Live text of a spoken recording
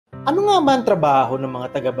Ano nga ba ang trabaho ng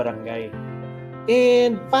mga taga-barangay?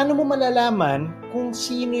 And paano mo malalaman kung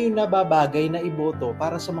sino yung nababagay na iboto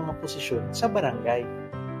para sa mga posisyon sa barangay?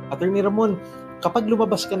 Attorney Ramon, kapag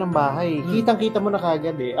lumabas ka ng bahay, kitang-kita mo na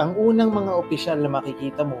kagad ang unang mga opisyal na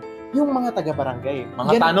makikita mo, yung mga taga-barangay.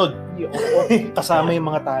 Mga tanod. Kasama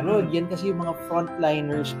yung mga tanod. Yan kasi yung mga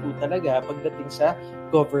frontliners po talaga pagdating sa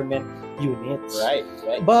government units. Right.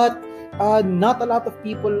 But not a lot of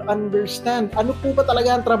people understand ano po ba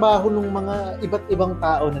talaga ang trabaho ng mga iba't ibang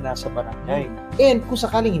tao na nasa barangay. And kung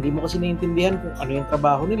sakaling hindi mo kasi naiintindihan kung ano yung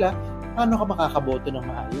trabaho nila, paano ka makakaboto ng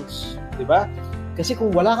maayos? Diba? Kasi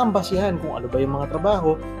kung wala kang basihan kung ano ba yung mga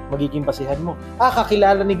trabaho, magiging basihan mo.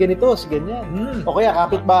 Kakilala ni ganito, si ganyan. O kaya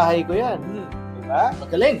kapitbahay ko yan. Diba?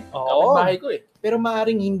 Magaling. Kapitbahay ko Pero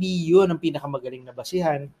maaaring hindi yun ang pinakamagaling na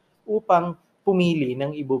basihan upang pumili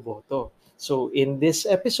ng iboboto. So in this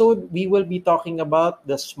episode, we will be talking about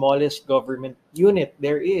the smallest government unit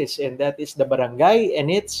there is, and that is the barangay and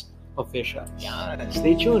its officials.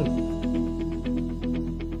 Stay tuned.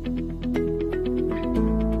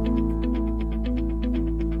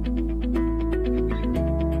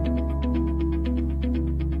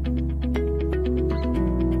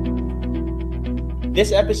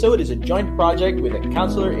 This episode is a joint project with the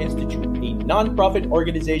Counselor Institute, a non-profit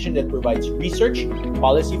organization that provides research,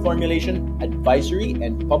 policy formulation, advisory,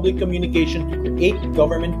 and public communication to create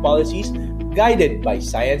government policies guided by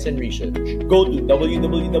science and research. Go to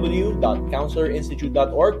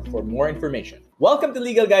www.counselorinstitute.org for more information. Welcome to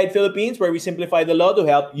Legal Guide Philippines, where we simplify the law to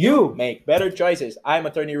help you make better choices. I'm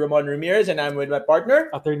Attorney Ramon Ramirez, and I'm with my partner,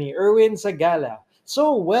 Attorney Erwin Sagala.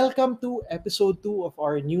 So, welcome to episode 2 of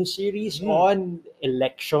our new series on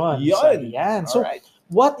elections. Yan. So,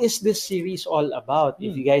 what is this series all about?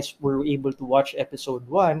 If you guys were able to watch episode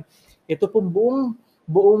 1, ito pong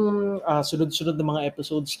buong sunod-sunod na mga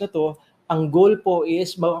episodes na to, ang goal po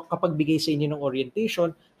is makapagbigay sa inyo ng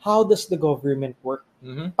orientation, how does the government work?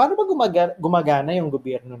 Paano ba gumagana yung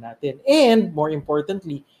gobyerno natin? And, more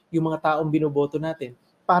importantly, yung mga taong binoboto natin,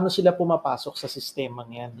 paano sila pumapasok sa sistemang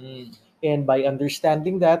yan? And by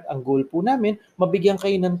understanding that, ang goal po namin, mabigyan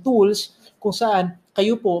kayo ng tools kung saan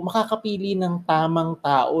kayo po makakapili ng tamang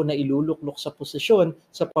tao na iluluklok sa posisyon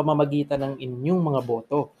sa pamamagitan ng inyong mga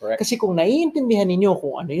boto. Correct. Kasi kung naiintindihan ninyo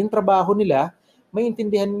kung ano yung trabaho nila,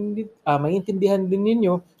 maintindihan din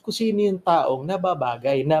ninyo kung sino yung taong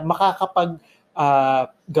nababagay na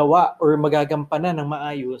makakapaggawa or magagampanan ng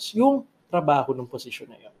maayos yung trabaho ng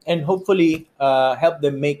posisyon na yun. And hopefully, help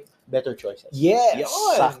them make better choices. Yes!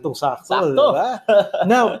 Sakto. Diba?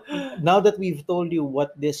 Now that we've told you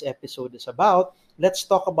what this episode is about, let's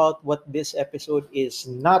talk about what this episode is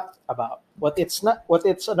not about. What it's not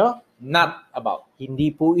about.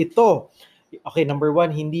 Hindi po ito. Okay, number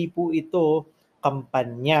 1, hindi po ito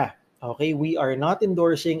kampanya. Okay, we are not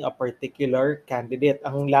endorsing a particular candidate.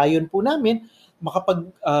 Ang layon po namin,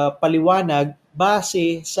 makapagpaliwanag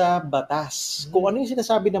base sa batas. Kung ano yung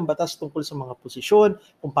sinasabi ng batas tungkol sa mga posisyon,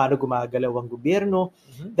 kung paano gumagalaw ang gobyerno.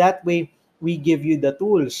 That way, we give you the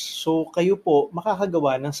tools. So, kayo po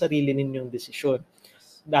makakagawa ng sarili ninyong desisyon.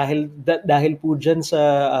 Dahil po dyan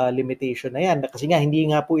sa limitation na yan. Kasi nga, hindi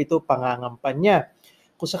nga po ito pangangampanya.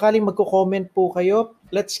 Kung sakaling magko-comment po kayo,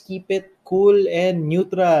 let's keep it cool and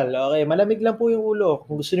neutral. Okay, malamig lang po yung ulo.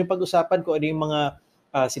 Kung gusto niyo pag-usapan kung ano yung mga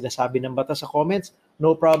sinasabi ng batas sa comments,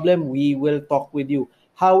 no problem, we will talk with you.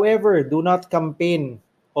 However, do not campaign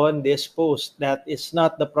on this post. That is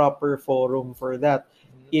not the proper forum for that.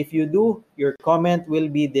 If you do, your comment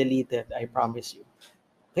will be deleted. I promise you.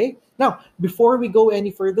 Okay? Now, before we go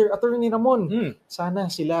any further, Attorney Ramon,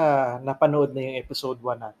 sana sila napanood na yung episode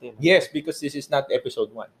 1 natin. Yes, because this is not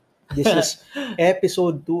episode 1. This is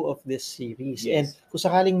episode 2 of this series. Yes. And kung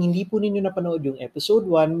sakaling hindi po ninyo napanood yung episode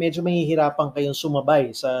 1, medyo mahihirapan kayong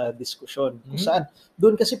sumabay sa diskusyon. Kung saan,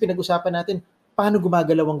 doon kasi pinag-usapan natin paano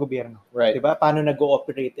gumagalaw ang gobyerno. Right. Diba? Paano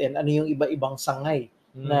nag-ooperate and ano yung iba-ibang sangay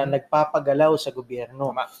na nagpapagalaw sa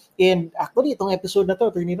gobyerno. And actually, itong episode na to,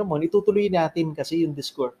 Attorney Ramon, itutuloy natin kasi yung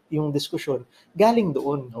diskusyon galing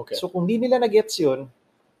doon. Okay. So kung di nila na-gets yun,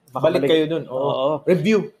 balik kayo doon. Oo.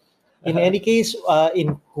 Review. In any case,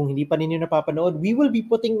 kung hindi pa ninyo napapanood, we will be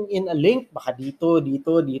putting in a link. Baka dito.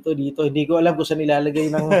 Hindi ko alam kung saan ilalagay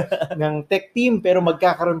ng tech team, pero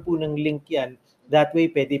magkakaroon po ng link yan. That way,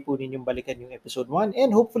 pwede po ninyong balikan yung episode 1. And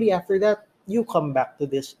hopefully, after that, you come back to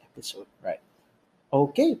this episode. Right.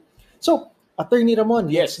 Okay. So, Attorney Ramon,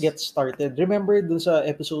 yes, let's get started. Remember, dun sa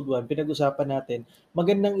episode 1, pinag-usapan natin,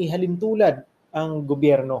 magandang ihalintulad ang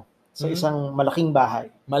gobyerno sa isang malaking bahay.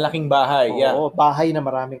 Malaking bahay, yeah. Oo, bahay na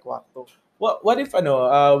maraming kwarto. What if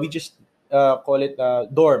we just call it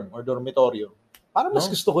dorm or dormitoryo? Parang mas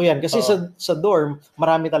No? gusto ko yan. Kasi Oo. sa dorm,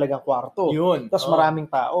 marami talagang kwarto. Yun. Tapos Oo. maraming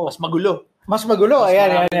tao. Mas magulo. Mas magulo. Mas Ayan.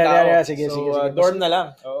 maraming tao. Sige. Dorm na lang.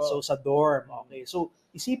 Oo. So, sa dorm. Okay. So,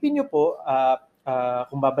 isipin nyo po,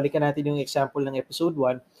 kung babalikan natin yung example ng episode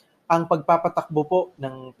 1, ang pagpapatakbo po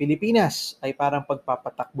ng Pilipinas ay parang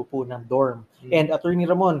pagpapatakbo po ng dorm. And Attorney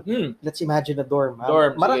Ramon, let's imagine a dorm.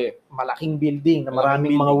 Dorm, sige. Malaking building na Malaking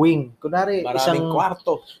maraming mga wing. Kunwari, Maraming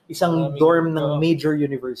kwarto. Isang Maraming- dorm ng oo. major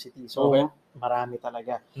university. So, Okay. marami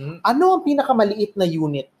talaga. Mhm. Ano ang pinakamaliit na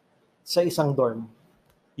unit sa isang dorm?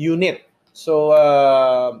 Unit. So,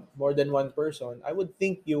 more than one person, I would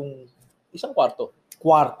think yung isang kwarto.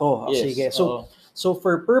 Kwarto. Yes. Sige. Oo. So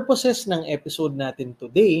for purposes ng episode natin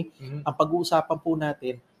today, Mhm. ang pag-uusapan po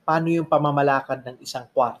natin, paano yung pamamalakad ng isang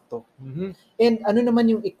kwarto. Mhm. And ano naman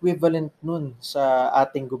yung equivalent nun sa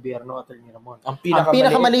ating gobyerno, Attorney Ramon? Ang Ang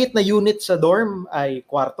pinakamaliit na unit sa dorm ay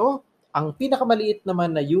kwarto. Ang pinakamaliit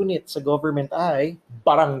naman na unit sa government ay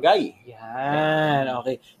barangay. yan.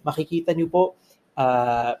 Okay. Makikita niyo po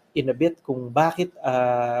in a bit kung bakit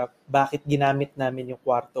ginamit namin yung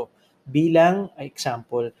kwarto bilang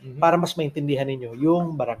example Mhm. para mas maintindihan ninyo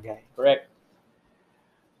yung barangay. Correct.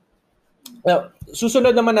 Now,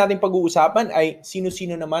 susunod naman natin pag-uusapan ay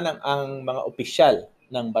sino-sino naman ang mga opisyal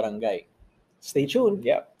ng barangay. Stay tuned.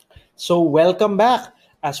 Yep. So, welcome back.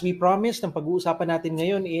 As we promised, ang pag-uusapan natin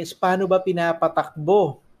ngayon is paano ba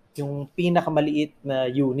pinapatakbo yung pinakamaliit na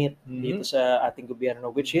unit dito sa ating gobyerno,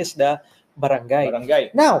 which is the barangay. Barangay.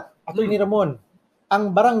 Now, Attorney Ramon, ang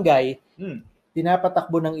barangay, Hmm.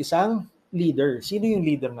 pinapatakbo ng isang leader. Sino yung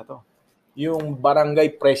leader na to? Yung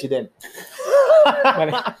barangay president.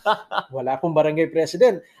 Wala pong barangay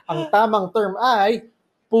president. Ang tamang term ay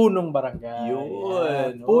punong barangay. Yun.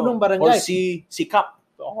 Yan. Punong barangay. Or si Kap.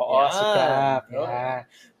 Oo, Yan. si Kap. Oo. Yan.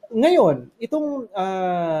 Ngayon, itong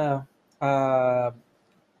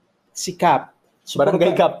si Kap.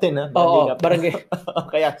 Barangay captain, ha? Oo,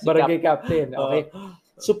 Kaya si barangay Kap. captain. Okay.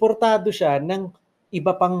 Suportado siya ng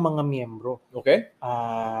iba pang mga miyembro. Okay.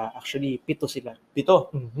 Actually, 7 sila. 7.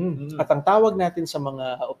 Mhm. At ang tawag natin sa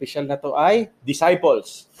mga opisyal na to ay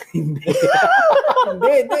Disciples. hindi.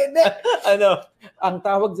 Ano? Ang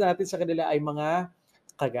tawag natin sa kanila ay mga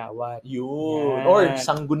kagawad. Yun. Yan. Or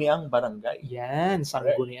sangguniang barangay. Yan,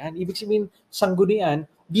 sanggunian. Ibig sabihin, sanggunian,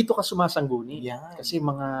 dito ka sumasangguni. Yan. Kasi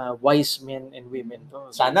mga wise men and women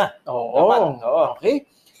to. Sana. Oo. Dapat. Oo. Okay.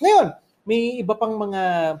 Ngayon, may iba pang mga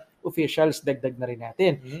officials, dagdag na rin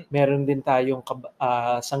natin. Meron din tayong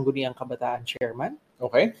sangguniang kabataan chairman.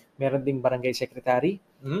 Okay. Meron ding barangay secretary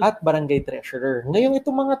at barangay treasurer. Ngayon,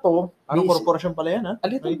 itong mga to, Anong korporasyon pala yan, ha? a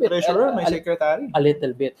little May bit. treasurer, may secretary. A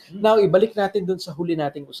little bit. Now, ibalik natin dun sa huli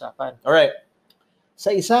nating usapan. Alright.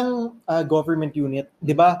 Sa isang government unit,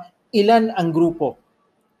 di ba, ilan ang grupo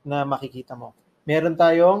na makikita mo? Meron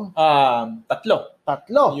tayong 3.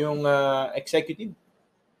 Yung executive,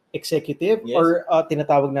 Executive Yes. or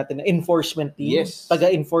tinatawag natin na enforcement team. Yes.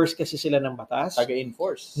 Taga-enforce kasi sila ng batas.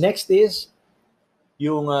 taga-enforce. Next is,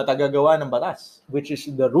 Yung tagagawa ng batas. which is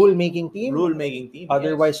the rule-making team, Rule-making team.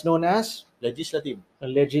 otherwise known as Yes. Legislative.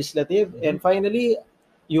 legislative. And finally,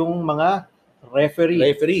 yung mga referee.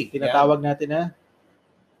 Referee. Tinatawag natin na Yan.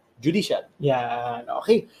 Judicial. yan.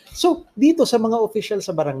 Okay. So, dito sa mga official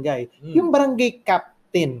sa barangay, yung barangay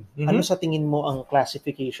captain, ano sa tingin mo ang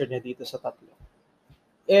classification niya dito sa 3?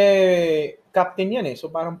 Captain yan eh. So,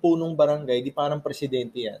 parang punong barangay, di parang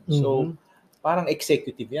presidente yan. So, parang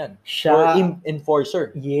executive yan. Siya, Or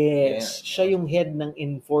enforcer. yes, Yeah. siya yung head ng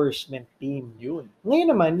enforcement team. Yun. Ngayon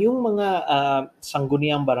naman, yung mga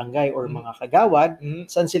sangguniang barangay or mga kagawad,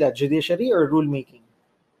 saan sila? Judiciary or rulemaking?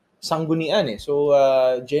 Sanggunian eh. So,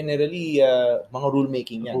 generally, mga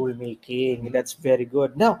rulemaking yan. Rulemaking. That's very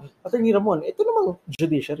good. Now, Attorney Ramon, ito namang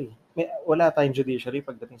judiciary. Wala tayong judiciary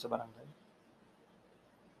pagdating sa barangay.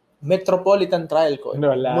 Metropolitan Trial Court.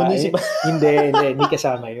 Wala. Municipal. Hindi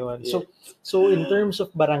kasama yun. Yeah. So in terms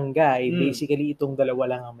of barangay, basically itong dalawa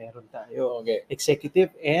lang ang meron tayo. Okay.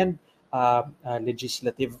 Executive and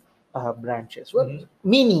legislative branches. Well,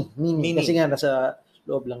 mini. Kasi nga nasa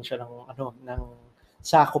loob lang siya ng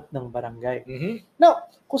sakop ng barangay. Now,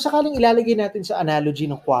 kung sakaling ilalagay natin sa analogy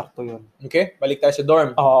ng kwarto yun. Okay, balik tayo sa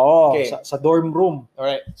dorm. Oo, Okay. sa dorm room.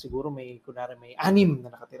 Alright. Siguro kunwari may 6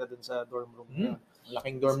 na nakatira dun sa dorm room. na yun.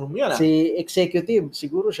 Laking dorm room yan, Si executive,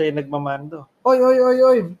 siguro siya yung nagmamando. Oy.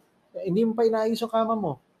 Hindi mo pa inaayos yung kama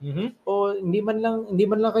mo. O hindi man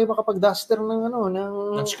lang kayo makapag-duster ng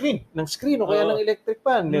Ng screen. ng screen o kaya Oo. ng electric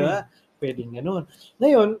fan, di ba? Pwedeng ganun.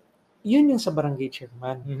 Ngayon, yun yung sa barangay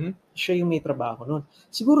chairman. Siya yung may trabaho nun.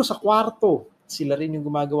 Siguro sa kwarto, sila rin yung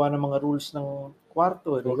gumagawa ng mga rules ng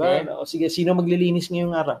kwarto, di ba? Okay. O sige, sino maglilinis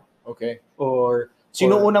ngayong araw? Okay. Or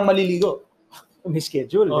Sino unang maliligo? May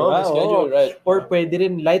schedule, di Oo, ba? may schedule, Oo. right. Or pwede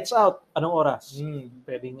rin lights out. Anong oras? Mm.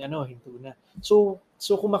 Pwedeng hinto na.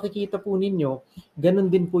 So kung makikita po ninyo, ganun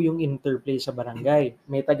din po yung interplay sa barangay.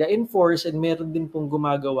 May taga-enforce and meron din pong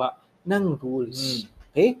gumagawa ng rules.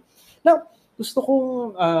 Okay? Now, gusto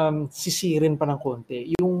kong sisirin pa ng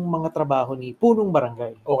konti yung mga trabaho ni punong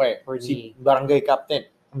barangay. Okay, Or si barangay captain.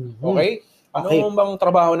 Mhm. Okay? Ano Okay. bang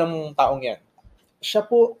trabaho ng taong yan? Siya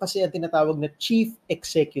po kasi ang tinatawag na chief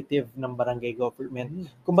executive ng barangay government.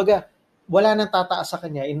 Kumbaga, wala nang tataas sa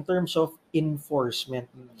kanya in terms of enforcement.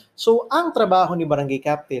 So, ang trabaho ni barangay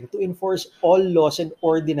captain to enforce all laws and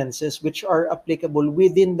ordinances which are applicable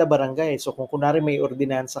within the barangay. So, kung kunwari may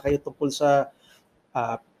ordinansa kayo tungkol sa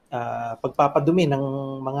pagpapadumi ng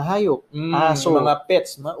mga hayop. So, mga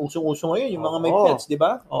pets, usong-uso ngayon yung mga may pets, di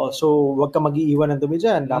ba? So, wag ka mag-iiwan ng dumi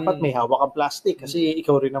dyan. Dapat may hawak kang plastic kasi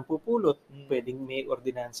ikaw rin ang pupulot. Pwedeng may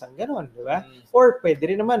ordinansang gano'n, di ba? Or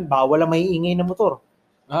pwede rin naman, bawal ang maiingay na motor.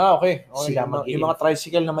 Okay. Sila yung mga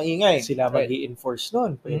tricycle na maingay. Sila mag-i-enforce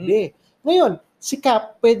nun. Pwede. Ngayon, si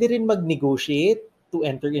CAP pwede rin mag-negotiate to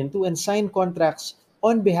enter into and sign contracts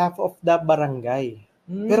on behalf of the barangay.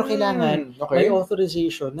 Pero kailangan may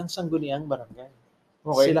authorization ng sangguniang barangay.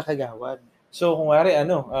 Sila kagawad. So, kung wari,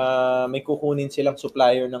 may kukunin silang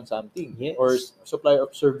supplier ng something. Yes. Or supplier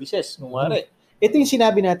of services, kung wari. Ito yung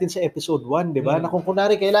sinabi natin sa episode 1, di ba? Na kung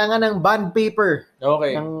kunwari kailangan ng bond paper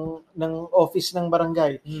ng office ng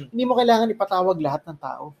barangay, hindi mo kailangan ipatawag lahat ng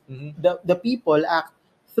tao. The people act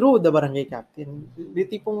through the barangay captain. Di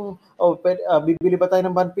tipong, bibili ba tayo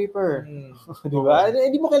ng bond paper? Di ba?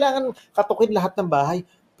 Hindi mo kailangan katukin lahat ng bahay.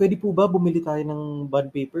 Pwede po ba bumili tayo ng bond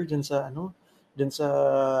paper dyan sa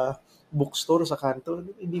bookstore sa kanto?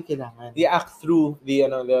 Hindi kailangan. They act through the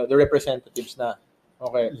representatives na.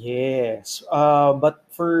 Okay. Yes. But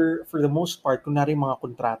for the most part, kunwari mga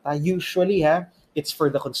kontrata, usually it's for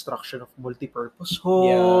the construction of multipurpose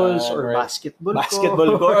halls or basketball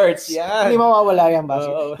courts. Yeah. Hindi mawawala yung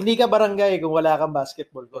basketball. Hindi ka barangay kung wala kang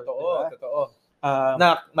basketball court. Totoo.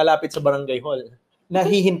 Na malapit sa barangay hall.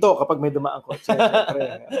 Nahihinto kapag may dumaan ko. Siyempre.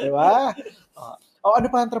 Di ba? Ano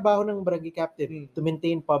pa ang trabaho ng barangay captain? To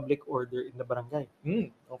maintain public order in the barangay.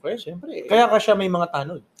 Okay. Siyempre. Kaya siya may mga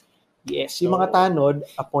tanod. Yes, yung mga tanod,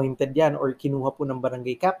 appointed yan or kinuha po ng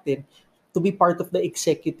barangay captain to be part of the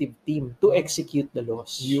executive team to execute the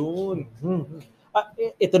laws. Yun.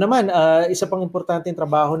 Ito naman, isa pang importanteng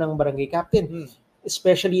trabaho ng barangay captain,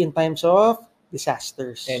 especially in times of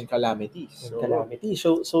disasters. And calamities.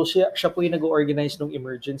 So siya po yung nag-organize ng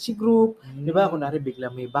emergency group. Di ba? Kunwari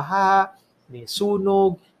biglang may baha, may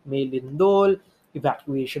sunog, may lindol,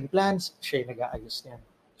 evacuation plans, siya yung nag-aayos niyan.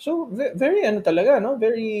 So, very talaga, no?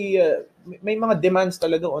 Very, may mga demands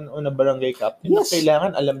talaga on a barangay captain. Yes.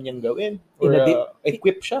 Kailangan alam niyang gawin. Or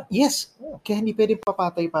equip siya. Yes. Kaya hindi pwedeng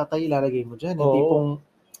papatay-patay ilalagay mo dyan.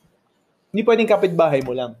 Hindi pwedeng kapitbahay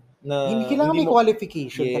mo lang. Hindi kailangan may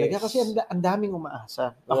qualification talaga kasi ang daming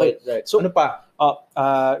umaasa. Okay. Right. So, ano pa?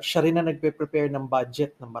 Siya rin na nagpe-prepare ng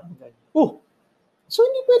budget ng barangay. So,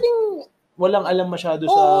 hindi pwedeng walang alam masyado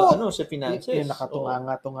sa finances. Yung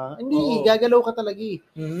nakatunga-tunga. Hindi, gagalaw ka talaga.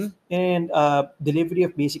 And delivery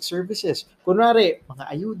of basic services. Kunwari, mga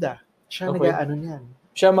ayuda. Siya nag-ano niyan.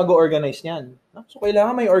 Siya mag-organize niyan. So,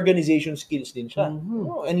 kailangan may organization skills din siya.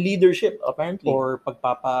 And leadership, apparently. Or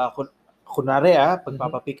pagpapapick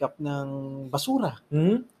up ng basura.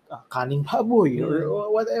 Kaning baboy or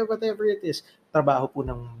whatever it is. Trabaho po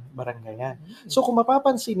ng barangay yan. So, kung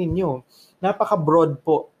mapapansin ninyo, napaka-broad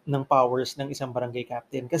po ng powers ng isang barangay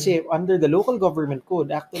captain. Kasi under the local government code,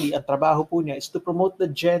 actually, ang trabaho po niya is to promote the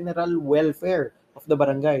general welfare of the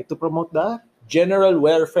barangay. To promote the general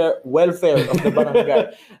welfare of the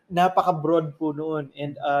barangay. Napaka-broad po noon.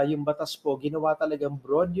 And yung batas po, ginawa talagang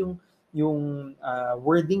broad yung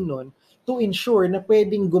wording noon to ensure na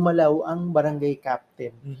pwedeng gumalaw ang barangay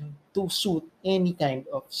captain to suit any kind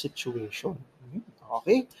of situation.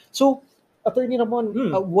 Okay? So, Attorney Ramon,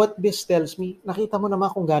 what this tells me, nakita mo naman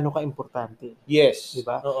kung gaano ka-importante. Yes.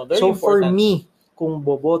 Diba? So, for me, kung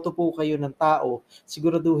boboto po kayo ng tao,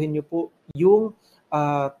 siguraduhin niyo po yung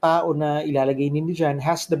tao na ilalagay ninyo dyan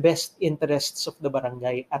has the best interests of the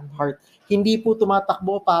barangay at heart. Hindi po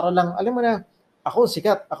tumatakbo para lang, alam mo na, ako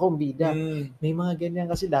sikat, ako bida. May mga ganyan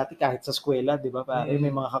kasi dati kahit sa eskwela, di ba? Pare, may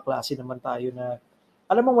mga kaklase naman tayo na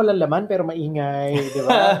alam mo walang laman pero maingay, di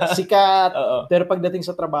ba? Sikat. Pero pagdating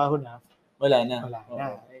sa trabaho na, wala na.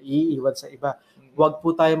 Iiwan sa iba. Huwag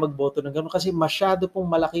po tayo magboto ng gano'n kasi masyado pong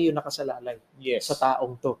malaki yung nakasalalay sa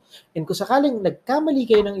taong to. And kung sakaling nagkamali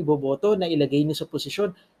kayo ng iboboto na ilagay niyo sa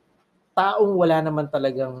posisyon, taong wala naman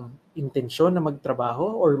talagang intensyon na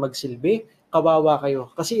magtrabaho or magsilbi, kawawa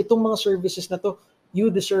kayo. Kasi itong mga services na to,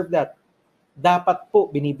 you deserve that. dapat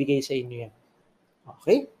po binibigay sa inyo yan.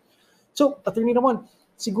 Okay? So, Attorney Ramon,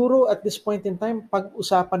 siguro at this point in time,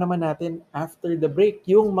 pag-usapan naman natin after the break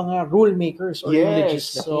yung mga rule makers or yung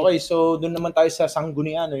legislative. Okay, so doon naman tayo sa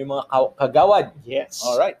sanggunian, yung mga kagawad. Yes.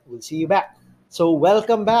 Alright. We'll see you back. So,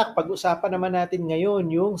 welcome back. Pag-usapan naman natin ngayon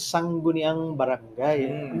yung Sangguniang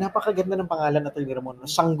Barangay. Napakaganda ng pangalan natin ni Ramon.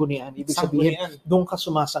 Sanggunian. Ibig sabihin, doon ka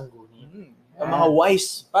sumasangguni. Yung mga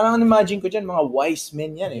wise. Parang imagine ko dyan, mga wise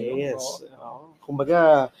men yan. Yes.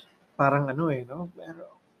 Kumbaga, parang no? Pero,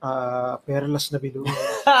 perlas na bilog.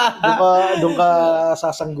 doon ka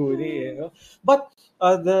sasangguni. No? But,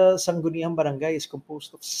 the Sangguniang Barangay is composed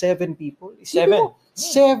of 7 people. 7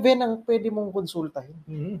 ang pwede mong konsultahin.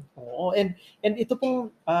 Oo. And ito pong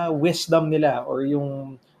wisdom nila or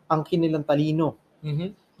yung angkin nilang talino,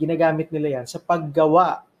 ginagamit nila yan sa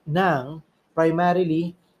paggawa ng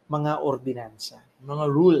primarily mga ordinansa. Mga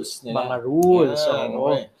rules nila. Mga rules. Yan,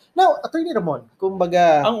 oo. okay. Now, Attorney Ramon,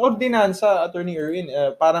 kumbaga... Ang ordinansa, Attorney Erwin,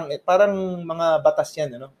 parang mga batas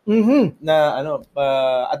yan, na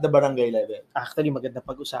at the barangay level. Actually, maganda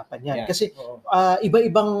pag-usapan yan. Yeah. Kasi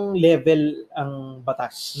iba-ibang level ang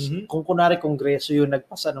batas. Kung kunwari Kongreso yung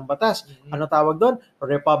nagpasa ng batas, ano tawag doon?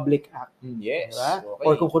 Republic Act. Yes. Diba? Okay.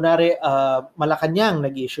 Or kung kunwari Malacanang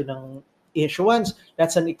nag-issue ng issuance,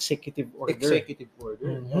 that's an executive order. Executive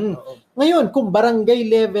order. Ngayon, kung barangay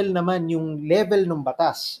level naman yung level ng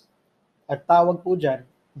batas, at tawag po dyan,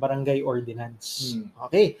 barangay ordinance.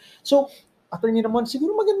 Okay. So, Attorney Ramon,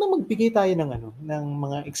 siguro maganda magbigay tayo ng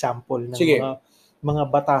mga example ng mga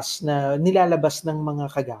batas na nilalabas ng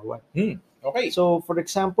mga kagawad. Okay. So, for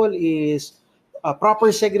example is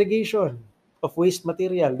proper segregation of waste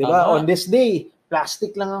material, di ba? On this day,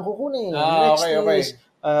 plastic lang ang kukunin. Next is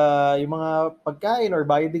yung mga pagkain or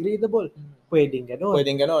biodegradable. Pwedeng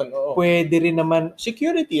ganun. Oo. Pwede rin naman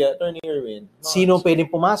security, Attorney Erwin. sino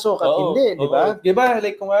pwedeng pumasok at hindi, di ba? Di ba,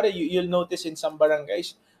 like kung you'll notice in some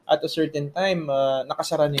barangays, at a certain time,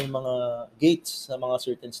 nakasara na yung mga gates sa mga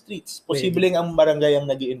certain streets. Posibleng ang barangay ang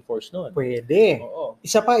nag-i-enforce noon. Pwede. Oo.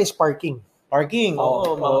 Isa pa is parking. Parking.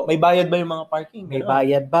 Oo. May bayad ba yung mga parking? May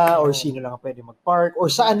bayad ba? Or sino lang pwede mag-park?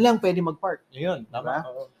 Or saan lang pwede mag-park? Yun, tama.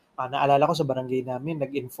 Diba? Naalala ko sa barangay namin,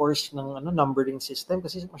 nag-enforce ng numbering system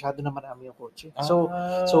kasi masyado na marami yung kotse. So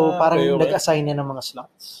parang nag-assign na ng mga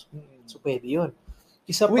slots. So pwede yun.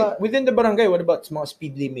 Isa pa, within the barangay, what about mga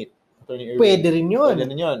speed limit? Pwede rin yun. Pwede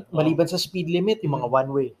rin yun. Maliban sa speed limit, yung mga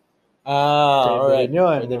one-way. Alright. Rin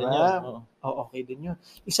yun, di ba? Okay din yun.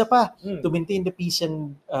 Isa pa, to maintain the peace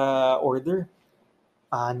and order,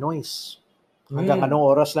 noise. Hanggang anong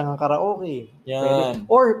oras lang ang karaoke. Yan.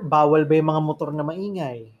 Or bawal ba yung mga motor na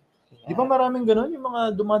maingay? Di ba maraming gano'n? Yung mga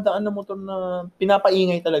dumadaan na motor na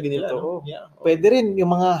pinapaingay talaga nila. No? Yeah. Pwede rin yung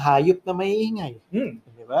mga hayop na maiingay.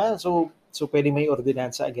 Di ba? So pwede may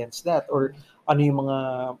ordinansa against that. Or ano yung mga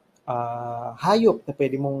hayop na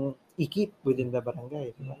pwede mong i-keep within the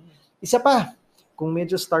barangay. Di ba? Isa pa, kung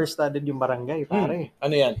medyo star-studded yung barangay, pare.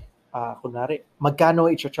 Ano yan? Kunwari, magkano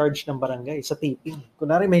i-charge ng barangay sa taping?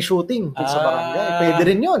 Kunwari, may shooting sa barangay. Pwede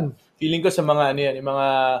rin yun. Feeling ko sa mga yung mga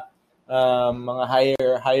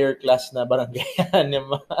higher class na barangay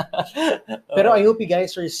yan. Pero I hope you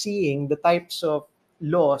guys are seeing the types of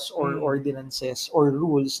laws or ordinances or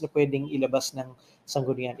rules na pwedeng ilabas ng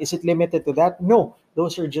sanggunian. Is it limited to that? No.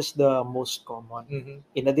 Those are just the most common.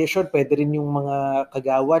 In addition, pwede rin yung mga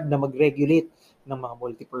kagawad na mag-regulate ng mga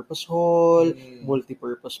multipurpose hall,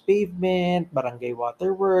 multipurpose pavement, barangay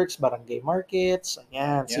waterworks, barangay markets.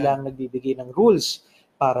 Ayan, sila ang nagbibigay ng rules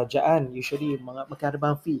para dyan. Usually, yung mga magkano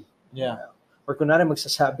ba ang fee? Yeah. Or kunwari,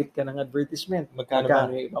 magsasabit ka ng advertisement.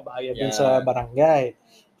 Magkano yung ibabayad din sa barangay.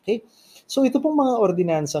 Okay? So, ito pong mga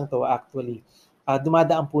ordinansang to, actually,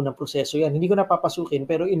 dumadaan po ng proseso yan. Hindi ko napapasukin,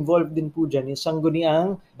 pero involved din po dyan yung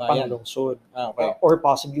sangguniang panglungsod. Okay. Or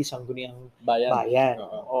possibly sangguniang bayan.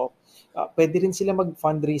 Pwede rin sila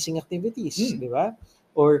mag-fundraising activities, di ba?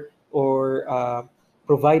 Or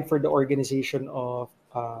provide for the organization of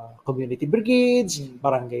community brigades,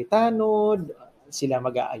 barangay tanod, sila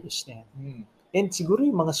mag-aayos na yan. And siguro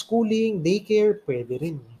yung mga schooling, daycare, pwede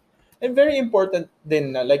rin. And very important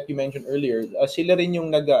din, like you mentioned earlier, sila rin yung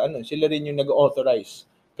nag-authorize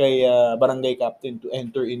kay barangay captain to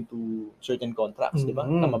enter into certain contracts, di ba?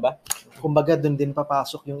 Tama ba? Kumbaga, doon din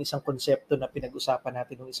papasok yung isang konsepto na pinag-usapan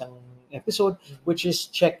natin ng isang episode, which is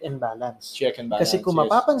check and balance. Check and balance. Kasi kung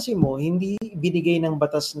mapapansin mo, hindi binigay ng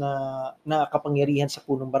batas na kapangyarihan sa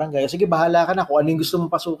punong barangay. Sige, bahala ka na kung ano yung gusto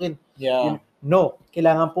mong pasukin. Yeah. No,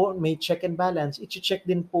 kailangan po may check and balance. I-check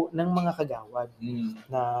din po ng mga kagawad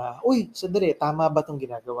na, uy, sandali, tama ba itong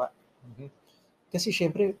ginagawa? Kasi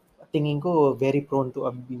syempre, tingin ko very prone to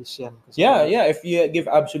abuse yan. Kasi If you give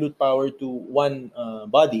absolute power to one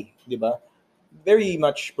body, di ba? Very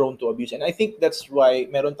much prone to abuse. And I think that's why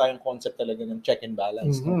meron tayong concept talaga ng check and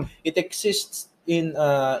balance. No? It exists in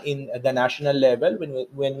the national level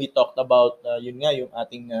when we talked about yun nga yung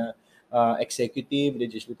ating executive,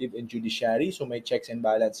 legislative, and judiciary. So may checks and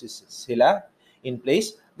balances sila in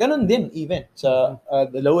place. Ganon din even sa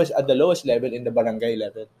at the lowest level in the barangay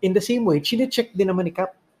level. In the same way, chine-check din naman ni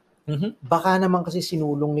Kap. Baka naman kasi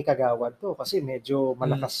sinulong ni Kagawad to kasi medyo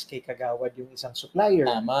malakas kay Kagawad yung isang supplier.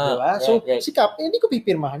 Tama. Diba? Right, So, right. si Kap, hindi ko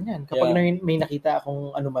pipirmahan yan kapag may nakita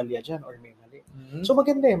akong anomalya dyan or may mali. So,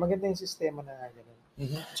 maganda yung sistema na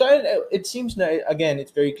gano'n. So, it seems na, again,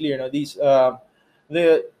 it's very clear, no? These,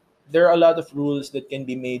 there are a lot of rules that can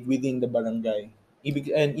be made within the barangay.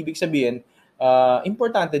 Ibig sabihin,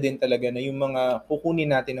 importante din talaga na yung mga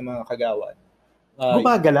kukunin natin ng mga kagawad.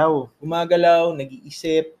 Gumagalaw,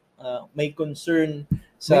 nag-iisip, may concern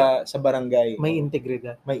sa barangay. May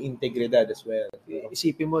integridad. May integridad as well.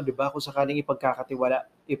 Isipin mo, 'di ba, kung sakaling ipagkakatiwala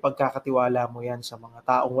mo 'yan sa mga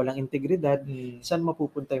taong walang integridad, saan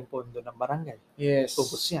mapupunta yung pondo ng barangay? Yes.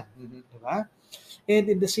 Tubos 'yan, 'di ba?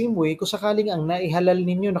 And in the same way, kung sakaling ang naihalal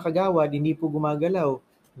ninyo na kagawad hindi po gumagalaw,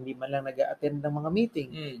 hindi man lang nag-a-attend ng mga meeting,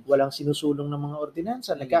 walang sinusulong ng mga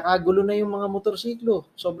ordinansa, nagkakagulo na yung mga motorsiklo,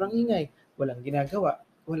 sobrang ingay, walang ginagawa,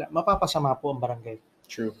 wala, mapapasama po ang barangay.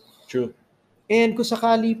 True. And kung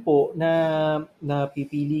sakali po na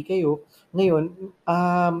napipili kayo, ngayon,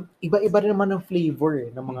 iba-iba rin naman ang flavor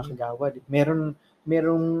ng mga kagawad.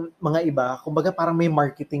 Merong mga iba, kumbaga parang may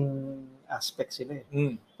marketing aspect sila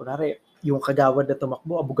eh. Kunwari, yung kagawad na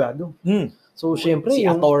tumakbo, abogado. So, syempre, si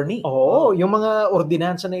attorney. Yung mga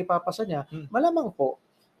ordinansa na ipapasa niya, malamang po,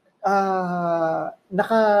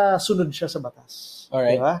 nakasunod siya sa batas.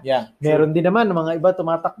 Alright. Diba? Yeah. Meron din naman mga iba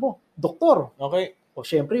tumatakbo, doktor. Okay. O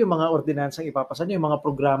syempre, yung mga ordinansang ipapasa niya, yung mga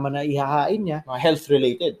programa na ihahain niya. Mga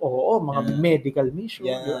health-related. Oo, mga medical mission.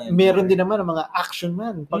 Meron din naman ang mga action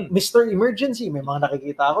man. Pag Mr. Emergency, may mga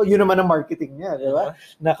nakikita ako. Yun naman ang marketing niya, di ba?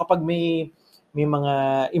 Na kapag may mga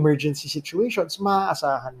emergency situations,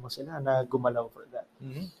 maaasahan mo sila na gumalaw for that.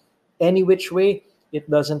 Any which way, it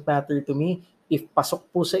doesn't matter to me. If pasok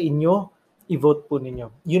po sa inyo, i-vote po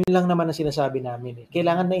ninyo. Yun lang naman ang sinasabi namin.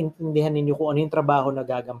 Kailangan na intindihan ninyo kung ano yung trabaho na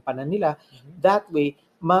gagampanan nila. That way,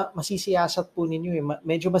 masisiyasat po ninyo.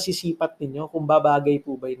 Medyo masisipat ninyo kung babagay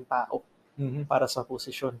po ba yung tao para sa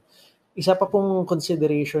posisyon. Isa pa pong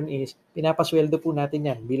consideration is, pinapasweldo po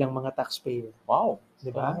natin yan bilang mga taxpayer. Wow.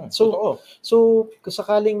 Diba? So kung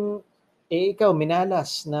sakaling, ikaw,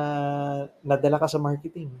 minalas na nadala ka sa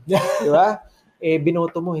marketing. Diba?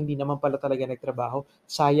 Binoto mo, hindi naman pala talaga nagtrabaho.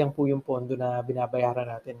 Sayang po yung pondo na binabayaran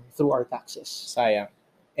natin through our taxes. Sayang.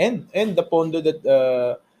 And the pondo that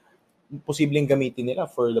posibleng gamitin nila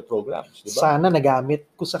for the programs. Diba? Sana nagamit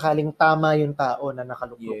kung sakaling tama yung tao na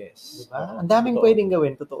nakaluklok. Yes. Diba? Ang daming pwedeng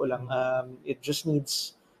gawin, totoo lang. It just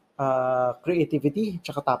needs creativity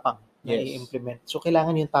tsaka tapang na i-implement. So,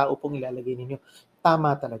 kailangan yung tao pong ilalagay ninyo.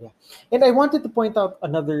 Tama talaga. And I wanted to point out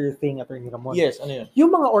another thing, Attorney Ramon. Yes, ano yun?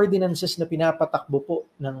 Yung mga ordinances na pinapatakbo po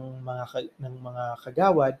ng mga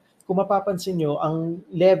kagawad, kung mapapansin nyo, ang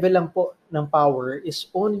level lang po ng power is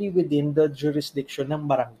only within the jurisdiction ng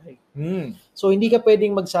barangay. So, hindi ka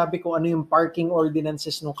pwedeng magsabi kung ano yung parking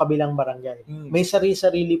ordinances ng kabilang barangay. May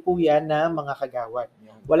sarili-sarili po yan na mga kagawad.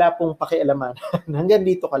 Wala pong pakialaman. Hanggang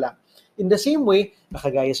dito ka lang. In the same way,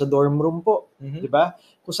 nakagaya sa dorm room po, di ba?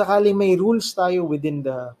 Kung sakaling may rules tayo within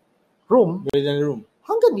the room,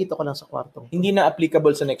 hanggang dito ka lang sa kwartong. Hindi na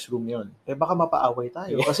applicable sa next room yon. Baka mapaaway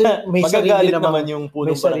tayo. Kasi may sarili naman yung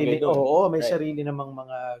punong barangay doon. May sarili namang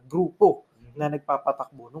mga grupo na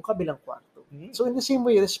nagpapatakbo nung kabilang kwarto. So in the same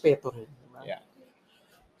way, respeto rin. Diba? Yeah.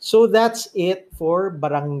 So that's it for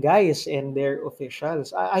barangays and their officials.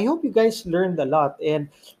 I hope you guys learned a lot. And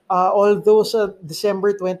although sa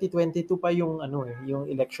December 2022 pa yung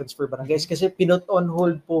elections for barangays, kasi pinut on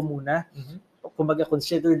hold po muna. Kumbaga,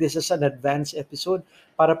 consider this as an advance episode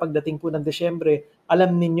para pagdating po ng Desyembre,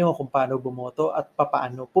 alam ninyo kung paano bumoto at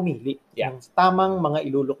paano pumili ng tamang mga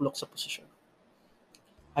iluluklok sa posisyon.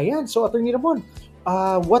 Ayan, so Attorney Ramon,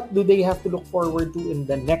 what do they have to look forward to in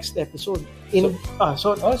the next episode?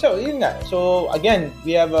 So yun nga. So again,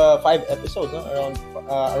 we have 5 episodes, no?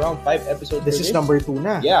 Around 5 episodes. This is number 2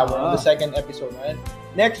 na. Yeah, we're on the second episode. And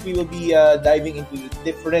next, we will be diving into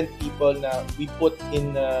different people na we put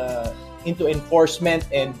into enforcement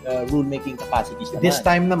and rulemaking capacities naman. This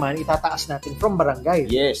time naman, itataas natin from barangay.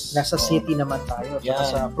 Yes. Nasa city naman tayo, saka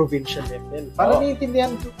sa provincial level. Para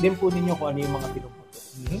naiintindihan din po ninyo kung ano yung mga pinuputo.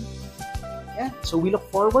 Yeah. So we look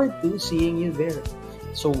forward to seeing you there.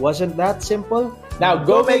 So wasn't that simple? Now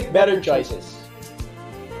go make better choices.